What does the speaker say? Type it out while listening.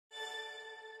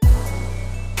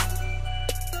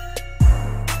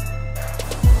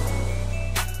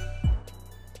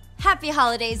Happy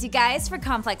holidays, you guys! For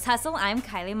Complex Hustle, I'm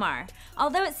Kylie Marr.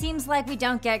 Although it seems like we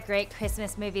don't get great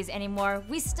Christmas movies anymore,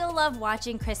 we still love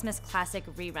watching Christmas classic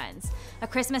reruns. A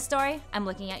Christmas Story? I'm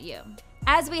looking at you.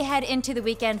 As we head into the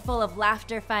weekend full of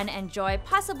laughter, fun, and joy,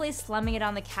 possibly slumming it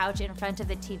on the couch in front of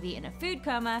the TV in a food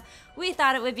coma, we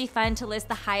thought it would be fun to list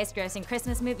the highest grossing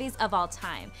Christmas movies of all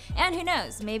time. And who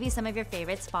knows, maybe some of your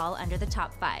favorites fall under the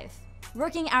top 5.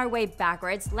 Working our way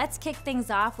backwards, let's kick things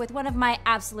off with one of my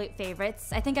absolute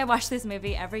favorites. I think I watch this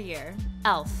movie every year.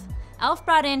 Elf. Elf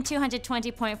brought in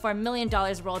 $220.4 million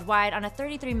worldwide on a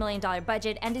 $33 million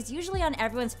budget and is usually on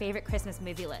everyone's favorite Christmas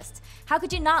movie list. How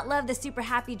could you not love the super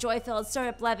happy, joy-filled,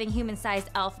 syrup-loving, human-sized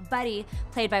elf Buddy,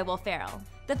 played by Will Ferrell?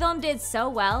 The film did so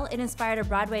well, it inspired a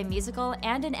Broadway musical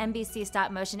and an NBC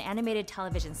stop-motion animated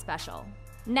television special.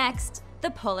 Next,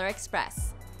 The Polar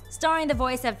Express. Starring the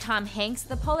voice of Tom Hanks,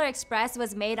 The Polar Express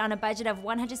was made on a budget of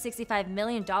 $165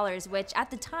 million, which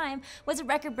at the time was a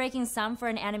record-breaking sum for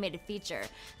an animated feature.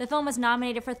 The film was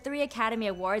nominated for 3 Academy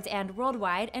Awards and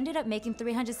worldwide ended up making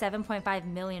 $307.5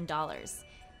 million.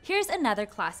 Here's another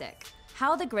classic,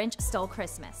 How the Grinch Stole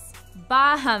Christmas.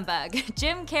 Bah humbug!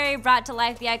 Jim Carrey brought to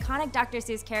life the iconic Dr.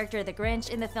 Seuss character the Grinch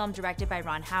in the film directed by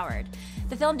Ron Howard.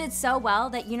 The film did so well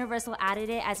that Universal added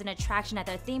it as an attraction at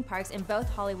their theme parks in both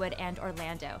Hollywood and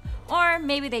Orlando. Or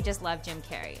maybe they just love Jim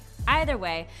Carrey. Either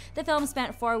way, the film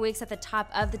spent 4 weeks at the top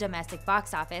of the domestic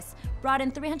box office, brought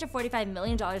in $345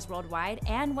 million worldwide,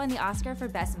 and won the Oscar for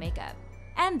Best Makeup.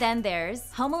 And then there's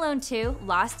Home Alone 2: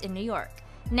 Lost in New York.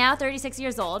 Now 36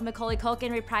 years old, Macaulay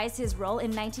Culkin reprised his role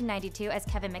in 1992 as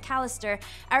Kevin McAllister,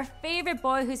 our favorite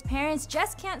boy whose parents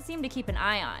just can't seem to keep an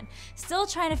eye on, still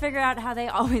trying to figure out how they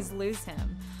always lose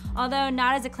him. Although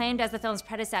not as acclaimed as the film's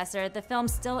predecessor, the film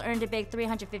still earned a big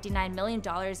 $359 million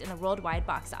in the worldwide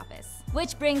box office.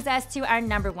 Which brings us to our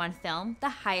 #1 film, the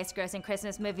highest grossing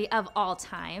Christmas movie of all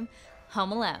time,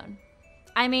 Home Alone.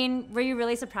 I mean, were you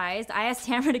really surprised? I asked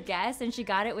Tamara to guess and she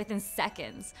got it within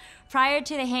seconds. Prior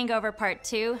to The Hangover Part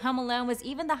 2, Home Alone was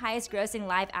even the highest grossing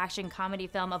live action comedy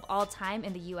film of all time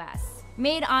in the US.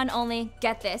 Made on only,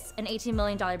 get this, an $18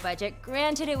 million budget,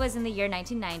 granted it was in the year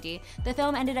 1990, the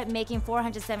film ended up making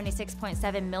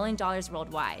 $476.7 million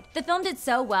worldwide. The film did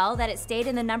so well that it stayed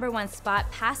in the #1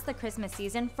 spot past the Christmas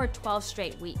season for 12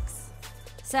 straight weeks.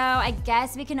 So I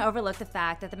guess we can overlook the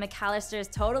fact that the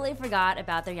McAllisters totally forgot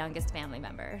about their youngest family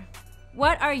member.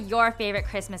 What are your favorite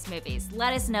Christmas movies?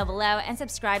 Let us know below and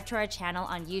subscribe to our channel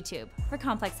on YouTube. For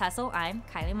Complex Hustle, I'm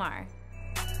Kylie Marr.